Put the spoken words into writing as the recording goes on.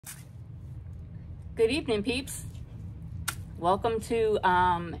Good evening, peeps. Welcome to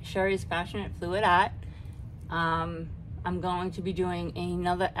Sherry's Passionate Fluid Art. I'm going to be doing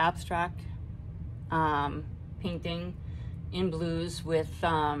another abstract painting in blues with,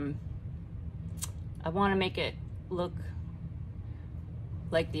 I want to make it look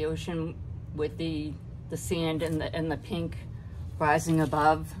like the ocean with the sand and the pink rising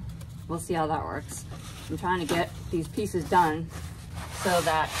above. We'll see how that works. I'm trying to get these pieces done so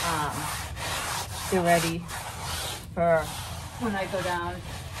that they're ready for when I go down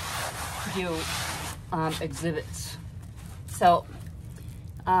to do exhibits. So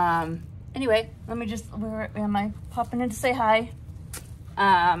anyway, let me just, where am I popping in to say hi?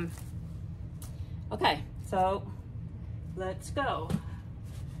 Okay, so let's go.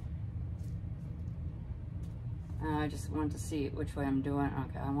 I just want to see which way I'm doing.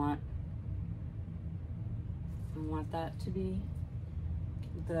 Okay, I want that to be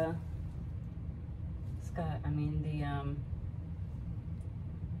the sky. I mean the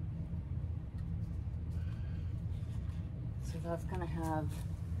so that's gonna have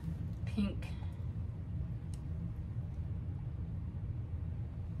pink.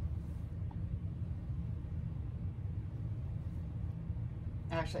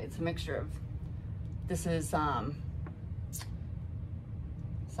 Actually, it's a mixture of, this is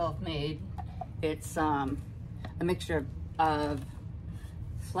self-made. It's a mixture of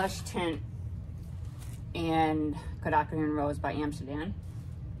Flesh Tint and Kodak and Rose by Amsterdam.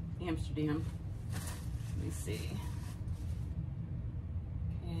 Let me see.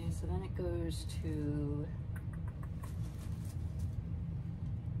 Okay, so then it goes to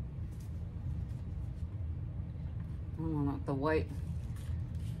I want the white.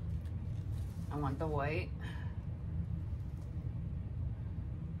 I want the white.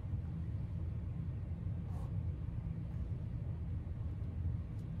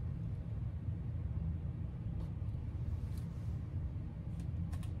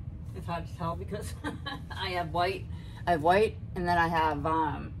 It's hard to tell because I have white, and then I have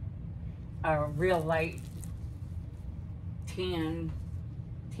a real light tannish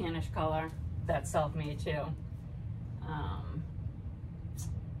color that's self-made too. And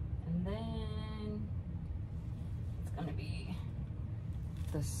then it's gonna be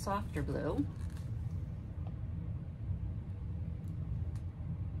the softer blue.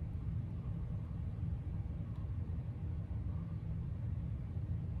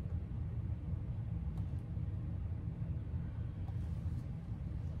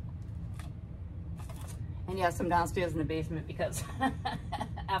 And yes, I'm downstairs in the basement because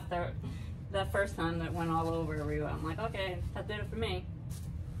after that first time that went all over everywhere, I'm like, okay, that did it for me.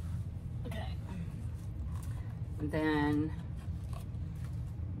 Okay. And then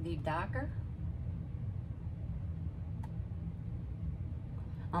the darker.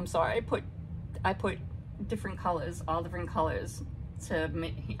 I'm sorry, I put different colors, all different colors to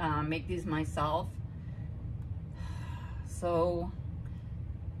make these myself. So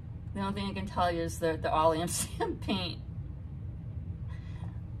the only thing I can tell you is that they're all Amsterdam paint.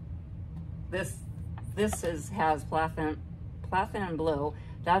 This has platinum blue.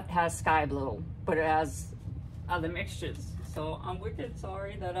 That has sky blue, but it has other mixtures. So I'm wicked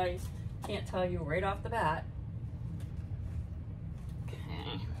sorry that I can't tell you right off the bat.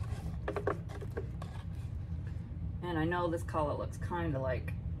 Okay. And I know this color looks kind of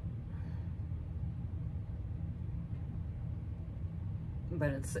like, but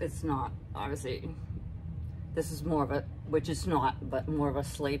it's not, obviously. This is more of a, which is not, but more of a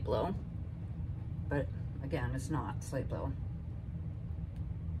slate blue. But again, it's not slate blue.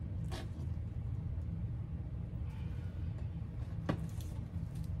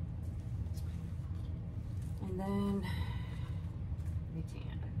 And then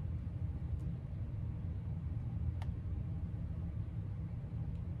tan.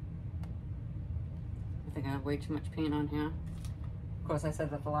 I think I have way too much paint on here. Of course, I said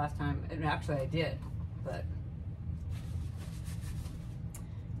that the last time, and actually I did, but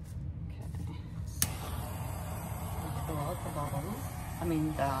okay. So let's go out the bubbles. I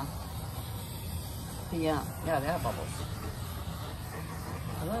mean yeah, they have bubbles.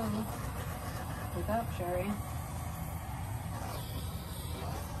 Hello, wake up, Sherry.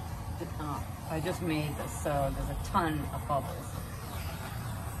 I just made this, so there's a ton of bubbles.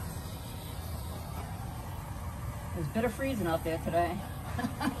 It's bitter freezing out there today.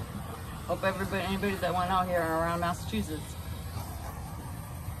 Hope anybody that went out here around Massachusetts.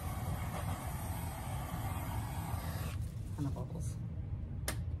 And the bubbles.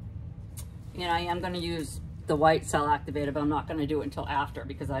 You know, I am going to use the white cell activator, but I'm not going to do it until after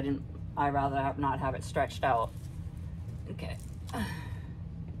because I'd rather not have it stretched out. Okay.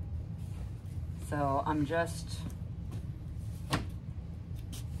 So I'm just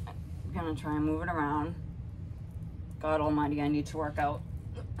gonna try and move it around. God almighty, I need to work out.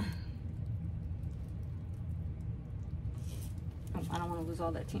 Oh, I don't want to lose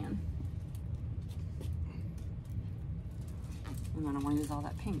all that tan. And I don't want to use all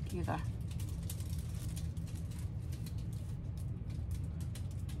that pink either.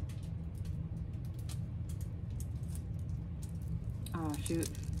 Oh shoot.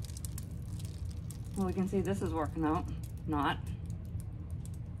 Well, we can see this is working out. Not.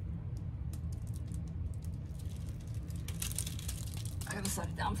 I gotta set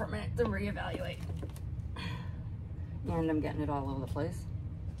it down for a minute to reevaluate. And I'm getting it all over the place.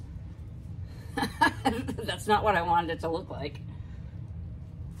 That's not what I wanted it to look like.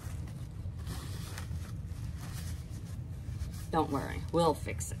 Don't worry, we'll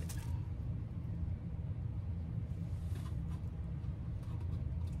fix it.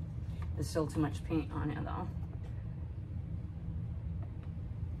 There's still too much paint on it though.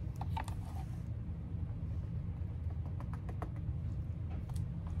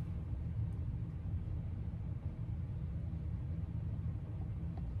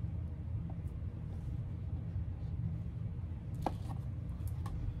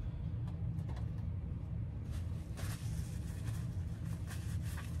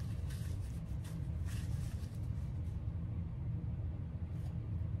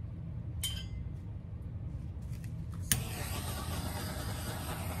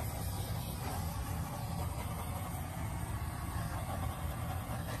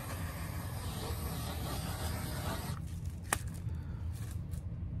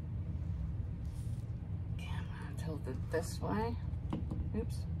 Tilt it this way.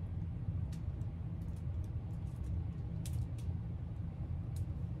 Oops.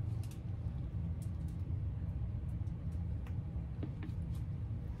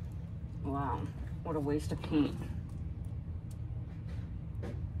 Wow, what a waste of paint.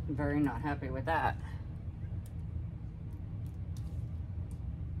 I'm very not happy with that.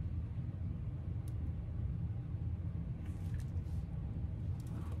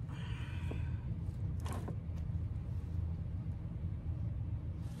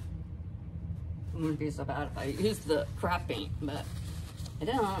 It wouldn't be so bad if I used the crap paint, but I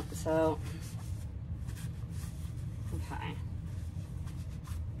don't, so okay.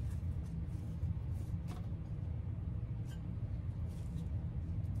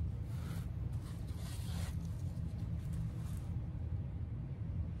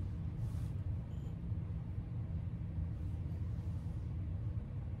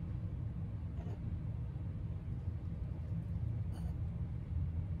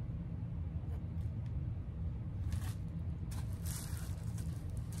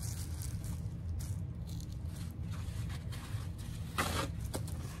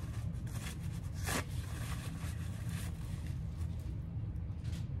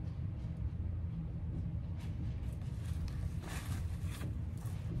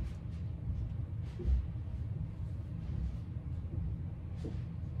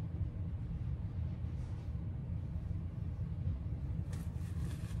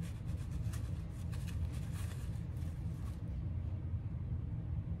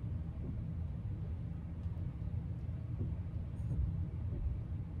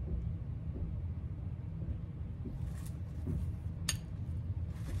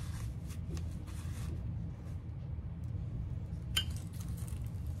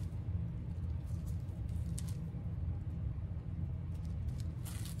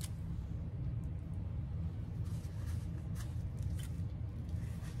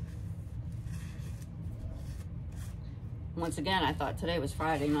 Once again, I thought today was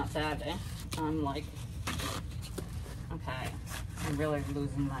Friday, not Saturday. I'm like, okay, I'm really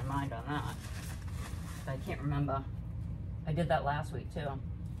losing my mind on that. I can't remember. I did that last week too.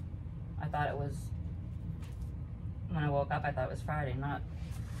 I thought it was, when I woke up, I thought it was Friday, not.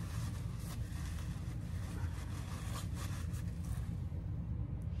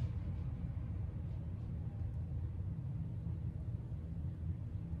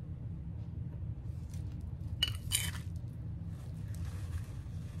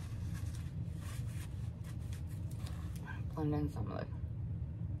 Blend in some of it.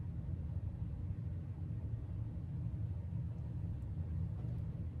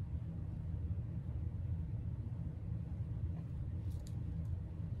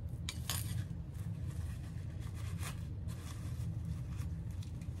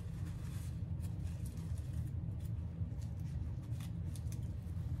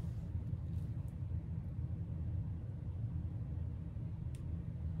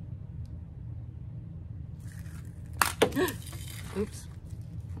 Oops,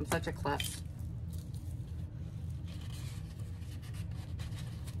 I'm such a klutz.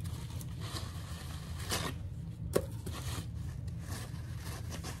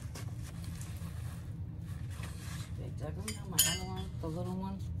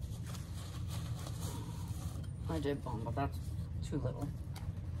 I did bone, but that's too little.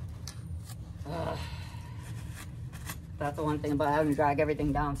 That's the one thing about having to drag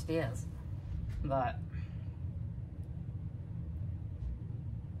everything downstairs. But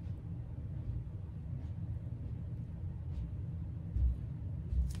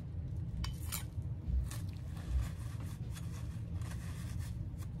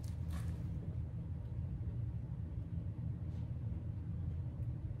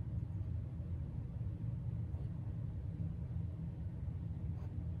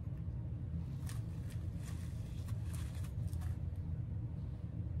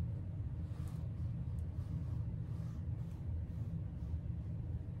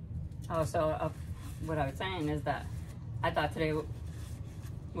what I was saying is that I thought today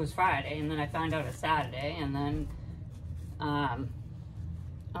was Friday, and then I found out it's Saturday, and then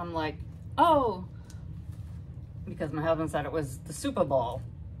I'm like, oh, because my husband said it was the Super Bowl.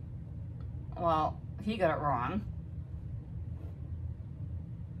 Well, he got it wrong.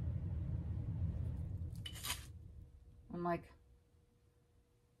 I'm like,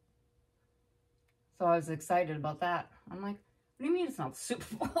 so I was excited about that. I'm like, what do you mean it's not the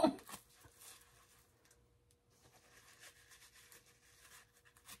Super Bowl?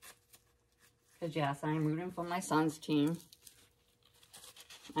 Because yes, I'm rooting for my son's team.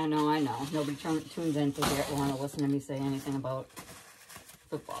 I know. Nobody tunes in to want to listen to me say anything about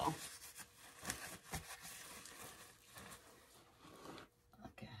football.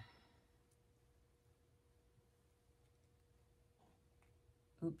 Okay.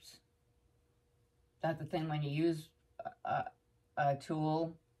 Oops. That's the thing when you use a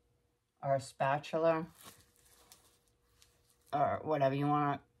tool or a spatula or whatever you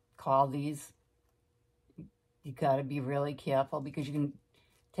want to call these. You got to be really careful because you can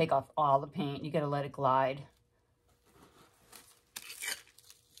take off all the paint. You got to let it glide.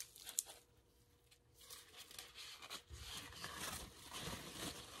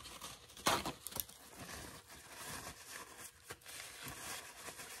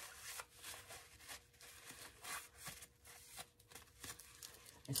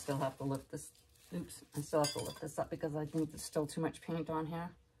 I still have to lift this. Oops. I still have to lift this up because I think there's still too much paint on here.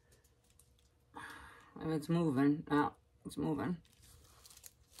 And it's moving. Now, it's moving.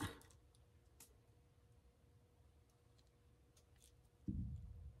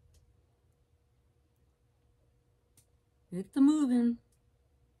 It's moving.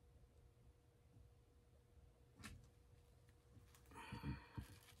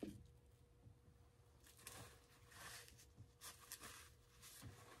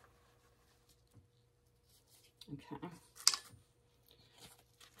 Okay.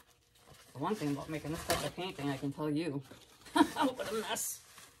 The one thing about making this type of painting, I can tell you. What a mess.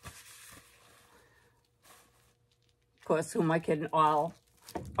 Of course, who am I kidding? Oh,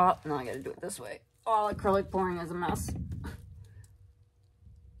 no, I gotta do it this way. All acrylic pouring is a mess.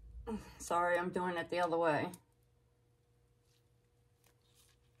 Sorry, I'm doing it the other way.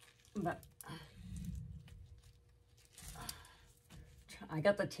 But I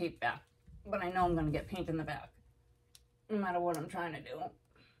got the tape back, but I know I'm gonna get paint in the back, no matter what I'm trying to do.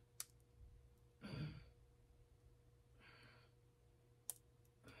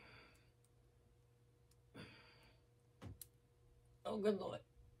 Oh, good Lord.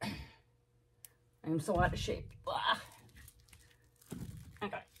 I am so out of shape. Blah.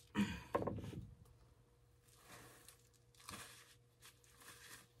 Okay.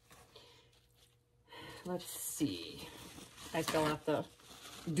 Let's see. I still have to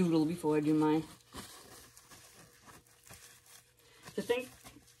doodle before I do my... To think,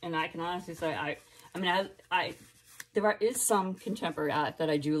 and I can honestly say, I mean, there is some contemporary art that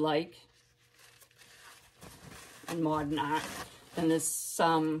I do like, and modern art. And there's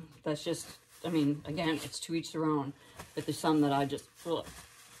some that's just, I mean, again, it's to each their own. But there's some that I just, ugh,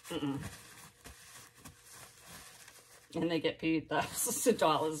 and they get paid thousands of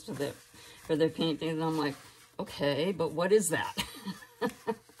dollars for their paintings. And I'm like, okay, but what is that?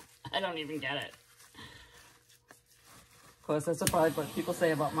 I don't even get it. Of course, that's probably what people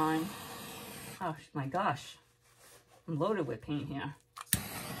say about mine. Oh my gosh. I'm loaded with paint here.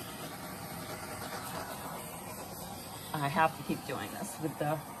 I have to keep doing this with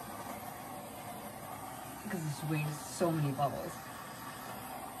the, because this weighs so many bubbles.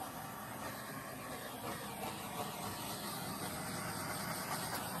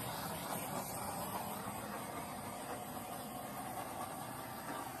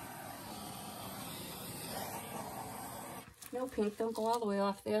 No, pink, don't go all the way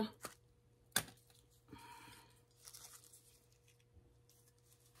off there.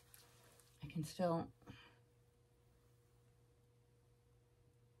 I can still...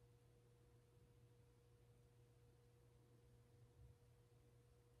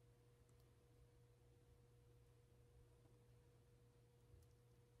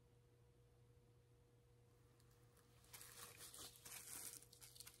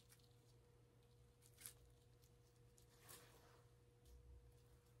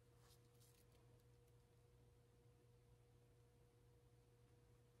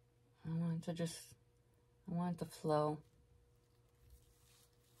 I want it to flow.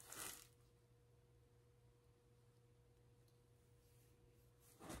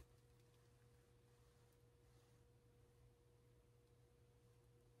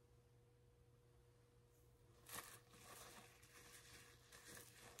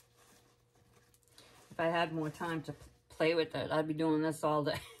 If I had more time to play with it, I'd be doing this all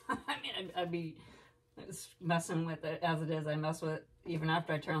day. I mean, I'd be messing with it as it is. I mess with it even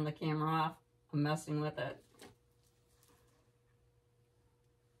after I turn the camera off. I'm messing with it.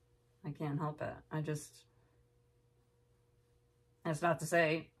 I can't help it. That's not to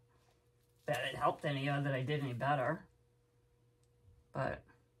say that it helped any or that I did any better, but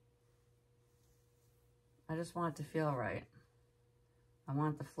I just want it to feel right. I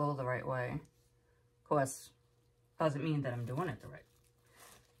want it to flow the right way. Of course, doesn't mean that I'm doing it the right.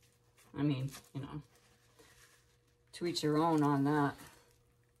 I mean, you know, to each your own on that.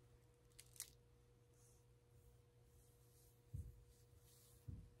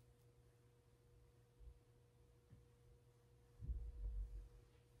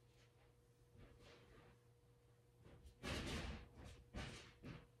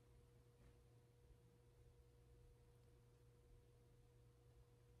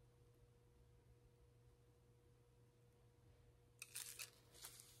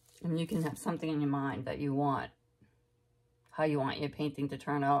 And you can have something in your mind that you want, how you want your painting to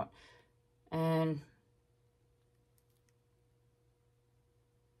turn out. And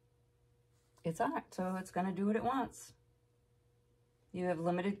it's art, so it's going to do what it wants. You have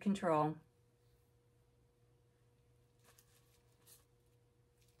limited control.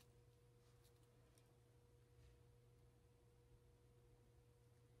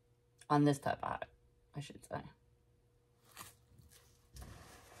 On this type of art, I should say.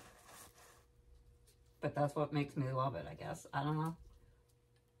 But that's what makes me love it, I guess. I don't know.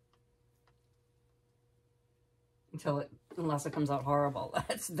 Unless it comes out horrible.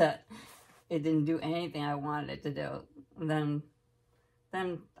 That's that it didn't do anything I wanted it to do. Then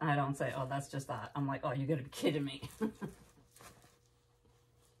I don't say, oh, that's just that. I'm like, oh, you gotta be kidding me.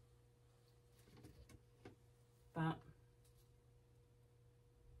 But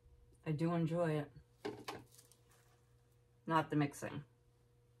I do enjoy it. Not the mixing.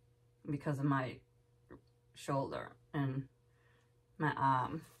 Because of my shoulder and my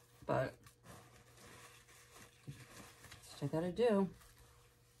arm. But that's what I gotta do.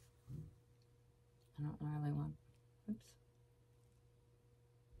 I don't really want, oops.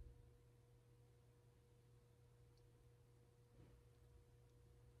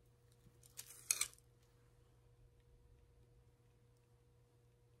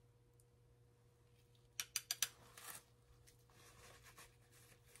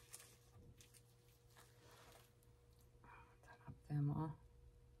 Up there more.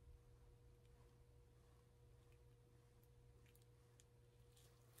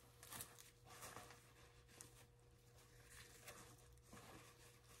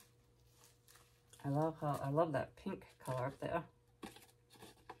 I love that pink color up there. It's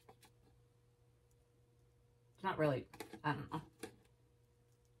not really, I don't know.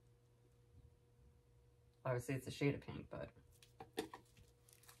 Obviously it's a shade of pink, but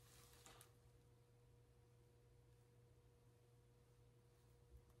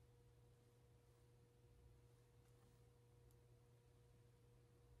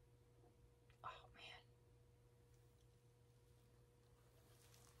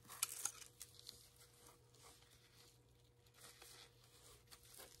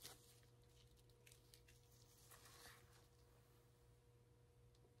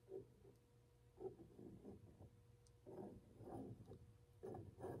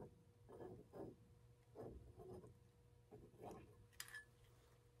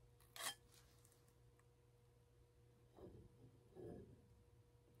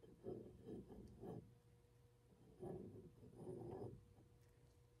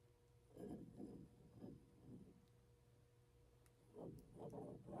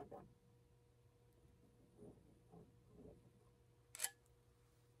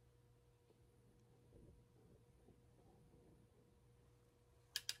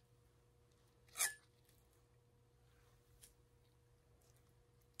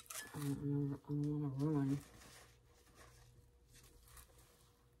I don't want to ruin,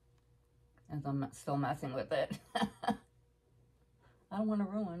 as I'm still messing with it. I don't want to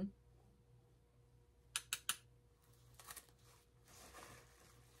ruin.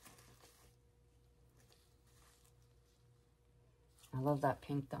 I love that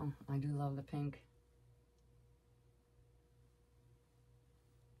pink though. I do love the pink.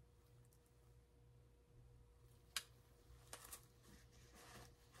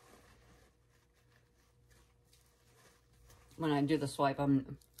 when I do the swipe,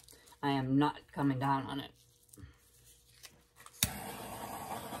 I am not coming down on it.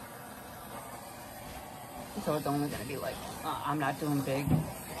 So it's only going to be like, I'm not doing big.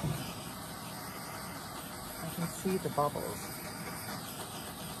 I can see the bubbles.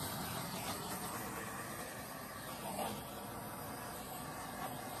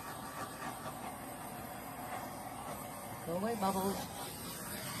 Go away, bubbles.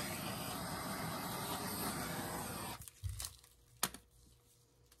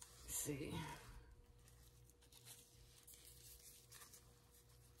 Let's see.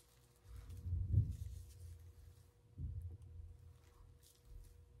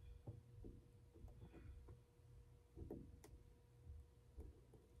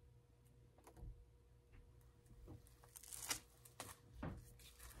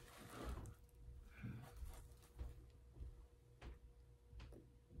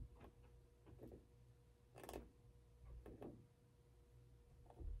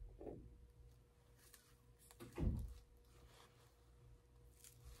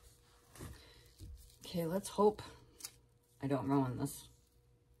 Okay, let's hope I don't ruin this.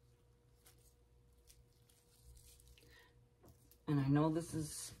 And I know this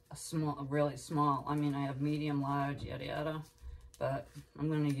is a really small. I mean, I have medium, large, yada yada, but I'm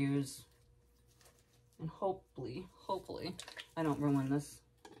gonna use, and hopefully, I don't ruin this.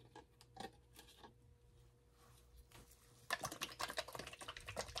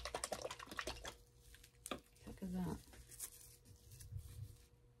 Heck is that?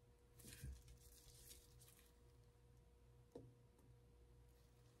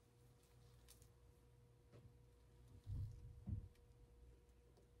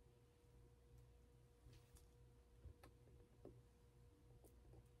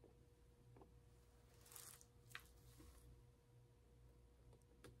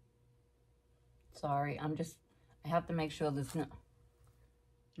 Sorry, I have to make sure there's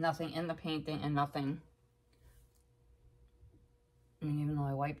nothing in the painting and nothing. I mean, even though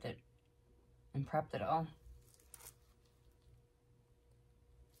I wiped it and prepped it all.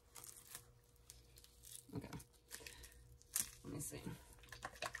 Okay, let me see.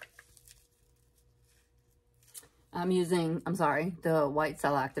 I'm using, the white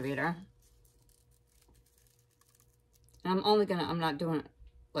cell activator. And I'm not doing it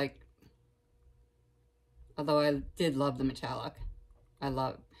like, although I did love the metallic. And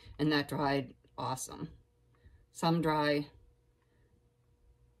that dried awesome. Some dry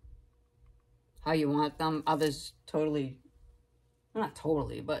how you want them. Others totally, well, not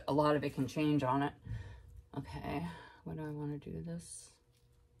totally, but a lot of it can change on it. Okay, what do I want to do this?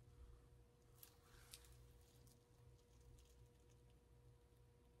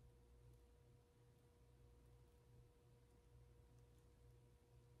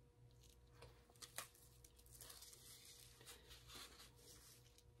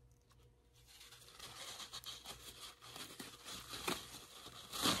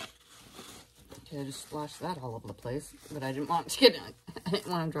 I just splashed that all over the place, but I didn't want to get it. I didn't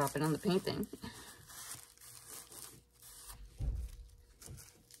want to drop it on the painting.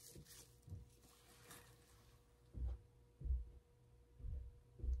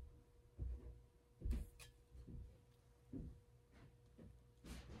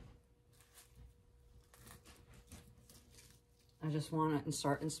 I just want it in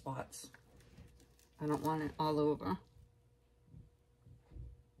certain spots. I don't want it all over.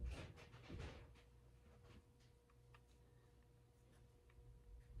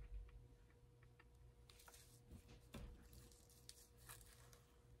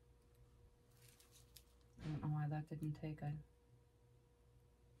 I don't know why that didn't take.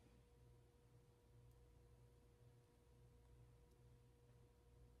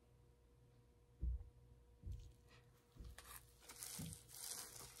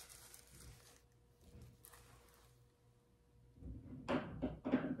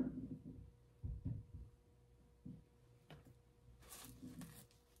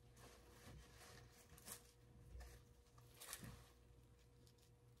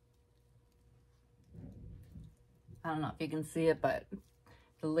 I don't know if you can see it, but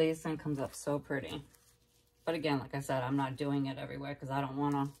the lacing comes up so pretty. But again, like I said, I'm not doing it everywhere because I don't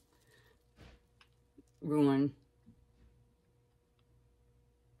want to ruin.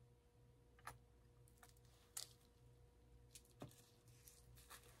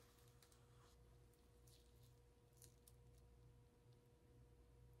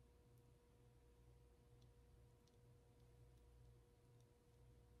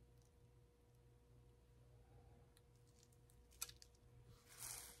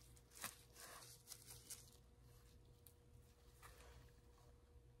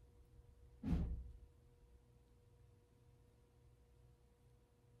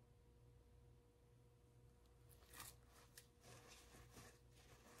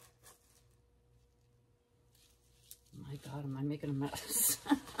 God, am I making a mess?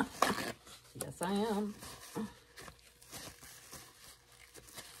 Yes, I am.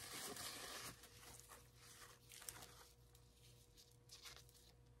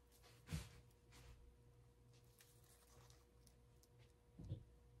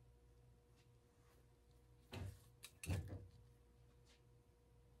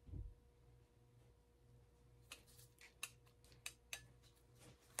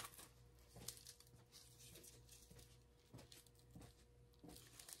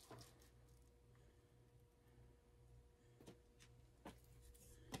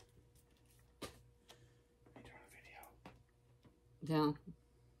 Yeah.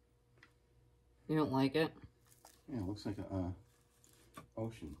 You don't like it? Yeah, it looks like a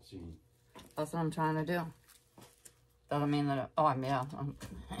ocean scene. That's what I'm trying to do. Doesn't mean that. Oh, I'm yeah.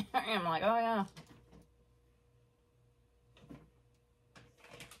 I'm like, oh yeah.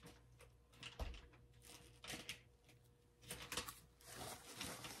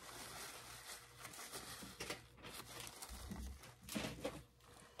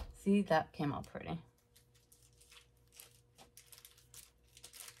 See, that came out pretty.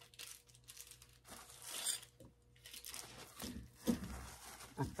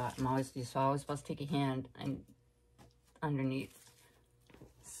 I thought you're always supposed to take your hand and underneath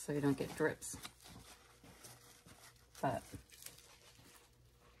so you don't get drips. But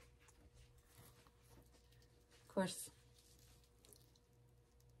of course,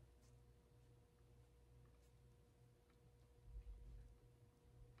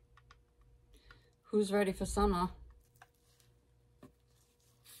 who's ready for summer?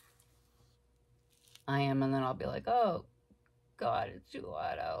 I am, and then I'll be like, oh God, it's too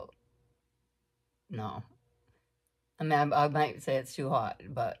hot out. No. I mean, I might say it's too hot,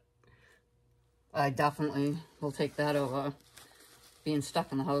 but I definitely will take that over being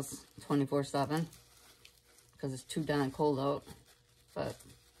stuck in the house 24/7 because it's too darn cold out. But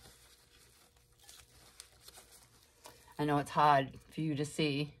I know it's hard for you to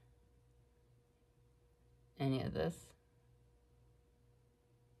see any of this.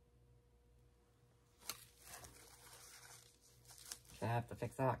 So I have to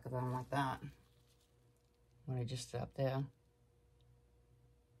fix that because I don't like that when I just sit up there.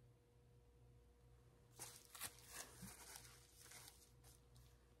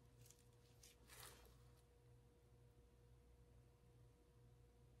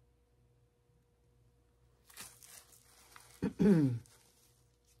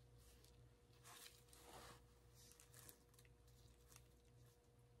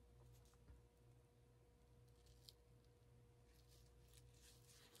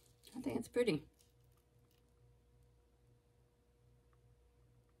 I think it's pretty.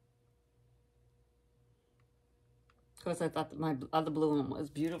 Of course, I thought that my other blue one was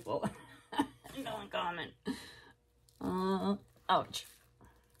beautiful. No one comment. Ouch.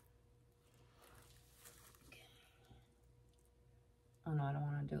 Okay. Oh no, I don't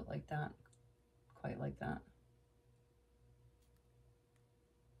want to do it like that. Quite like that.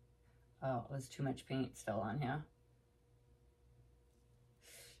 Oh, there's too much paint still on here.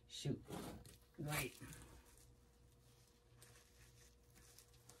 Shoot. Great.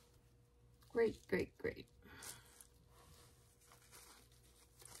 Great, great, great.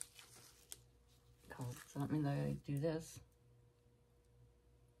 Cool. So that means I do this.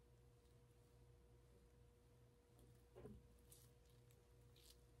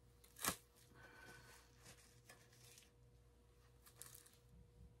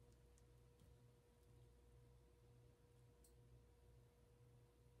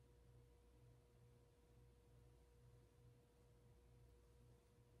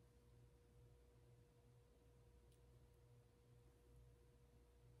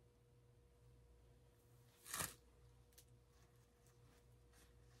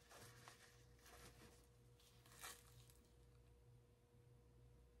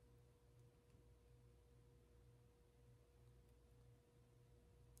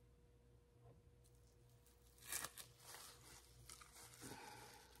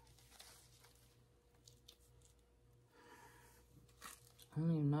 I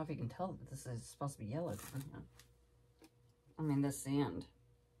don't even know if you can tell that this is supposed to be yellow. I mean, this sand.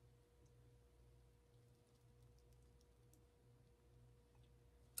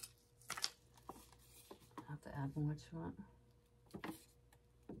 I have to add more to it.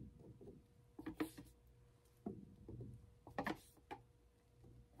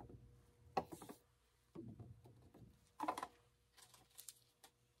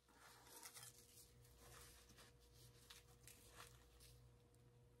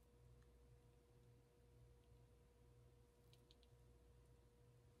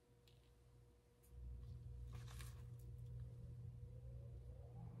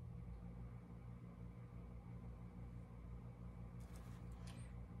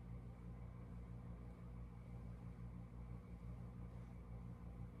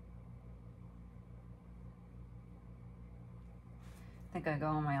 I think I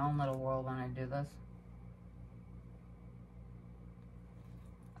go in my own little world when I do this.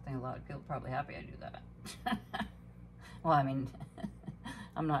 I think a lot of people are probably happy I do that. Well, I mean,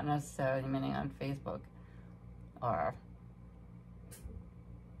 I'm not necessarily meaning on Facebook or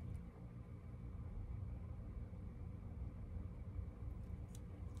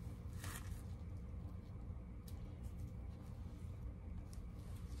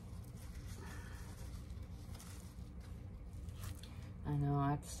I know, I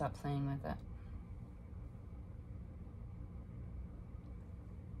have to stop playing with it.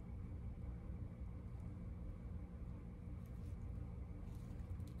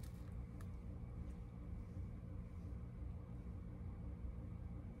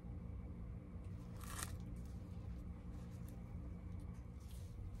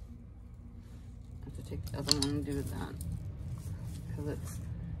 I have to take the other one and do that because it's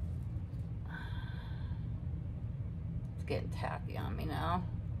getting tacky on me now.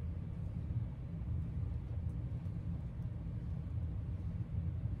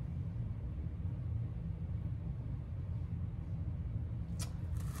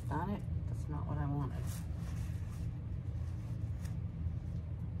 Darn it, that's not what I wanted.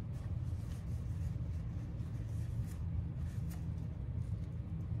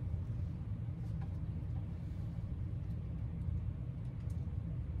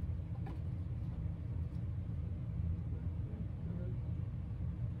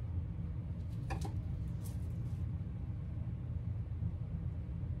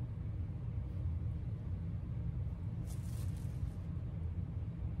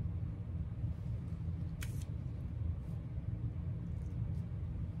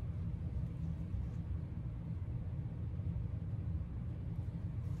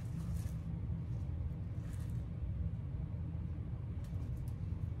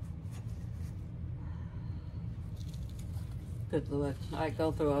 Good Lord, I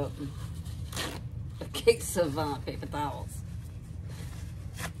go through a case of paper towels.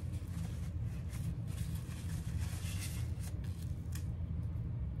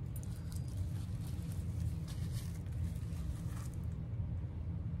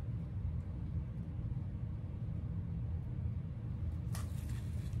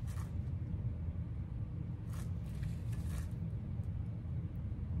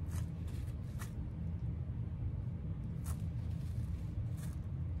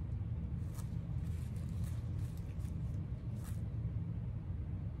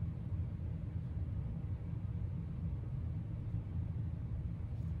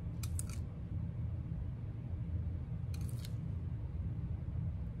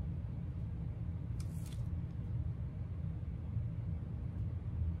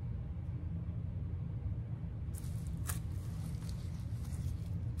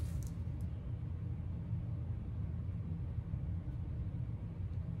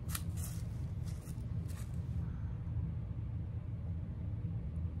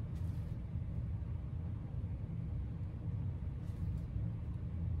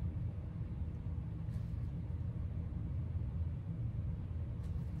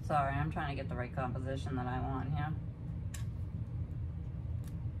 Sorry, I'm trying to get the right composition that I want here.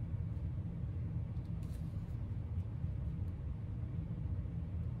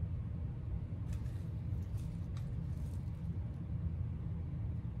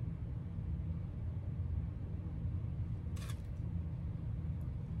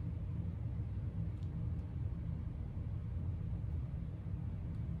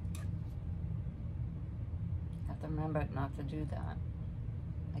 Have to remember not to do that.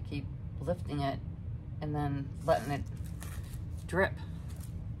 I keep lifting it and then letting it drip.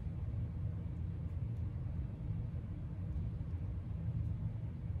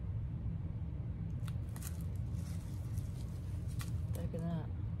 Look at that.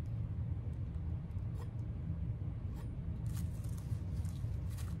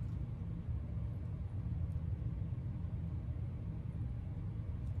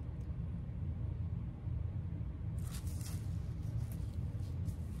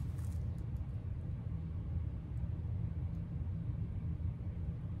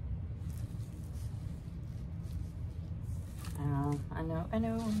 I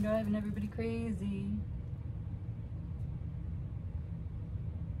know, I'm driving everybody crazy.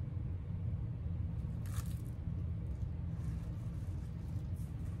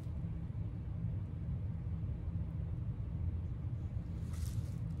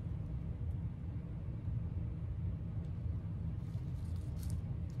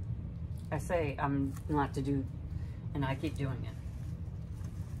 I say I'm not to do, and I keep doing it.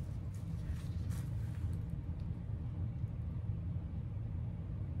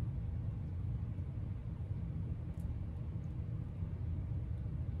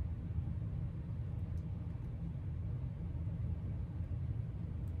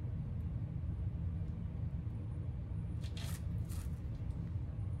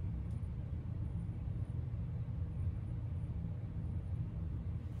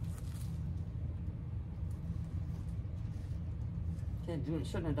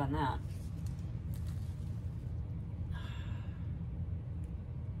 Shouldn't have done that.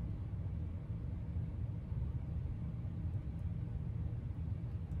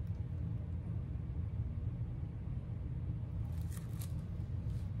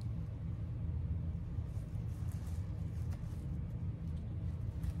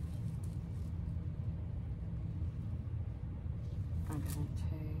 I'm gonna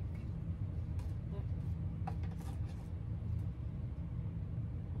take,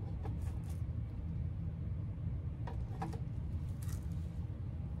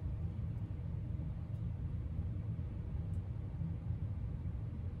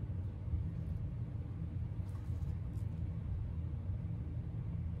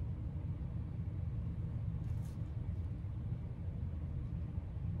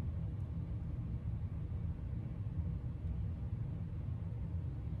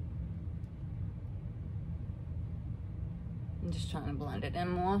 I'm just trying to blend it in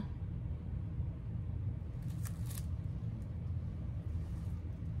more.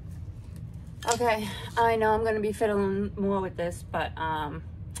 Okay, I know I'm gonna be fiddling more with this, but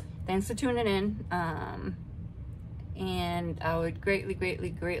thanks for tuning in. And I would greatly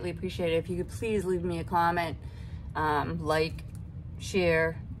appreciate it if you could please leave me a comment, like,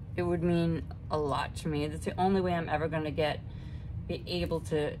 share. It would mean a lot to me. That's the only way I'm ever gonna be able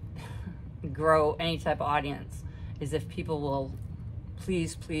to grow any type of audience, is if people will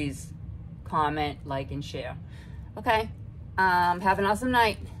please comment, like, and share. Okay, have an awesome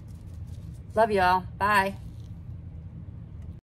night. Love y'all. Bye.